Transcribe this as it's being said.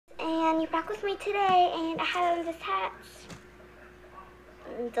and you're back with me today, and I have on this hat.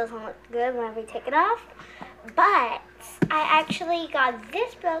 It doesn't look good whenever you take it off, but I actually got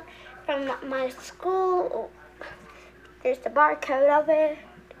this book from my school. There's the barcode of it.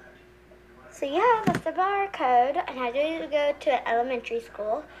 So yeah, that's the barcode, and I do go to an elementary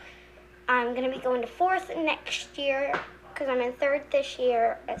school. I'm going to be going to 4th next year because I'm in 3rd this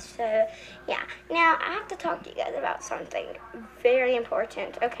year. So yeah, now I have to talk to you guys about something very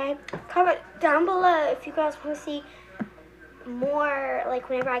important, okay? Comment down below if you guys want to see more, like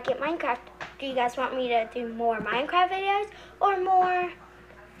whenever I get Minecraft, do you guys want me to do more Minecraft videos or more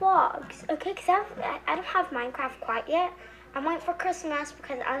vlogs? Okay, because I don't have Minecraft quite yet. I'm waiting for Christmas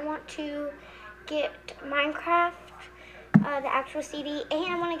because I want to get Minecraft, the actual CD, and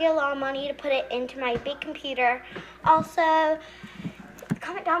I want to get a lot of money to put it into my big computer. Also,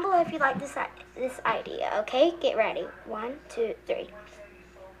 comment down below if you like this idea, okay? Get ready. 1, 2, 3.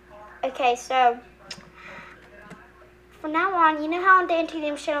 Okay, so from now on, you know how on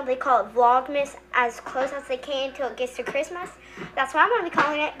Dantdm's channel they call it vlogmas, as close as they can until it gets to Christmas? That's what I'm going to be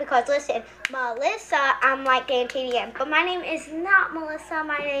calling it, because listen, Melissa, I'm like Dantdm, but my name is not Melissa,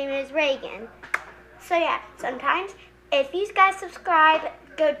 my name is Reagan. So yeah, sometimes if you guys subscribe,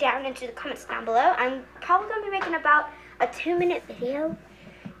 go down into the comments down below. I'm probably going to be making about a 2-minute video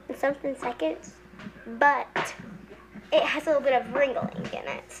in something seconds, but it has a little bit of wriggling in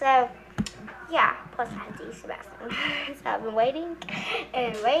it. So yeah, plus I have to use the bathroom. So I've been waiting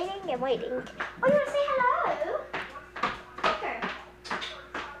and waiting and waiting. Oh, you want to say hello? Okay.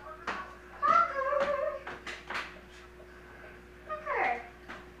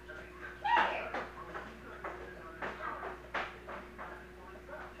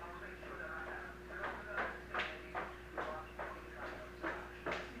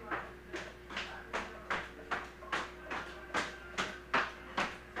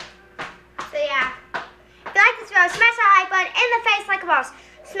 So yeah, if you like this video, smash that like button in the face like a boss.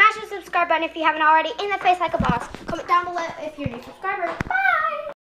 Smash the subscribe button if you haven't already, in the face like a boss. Comment down below if you're a new subscriber. Bye!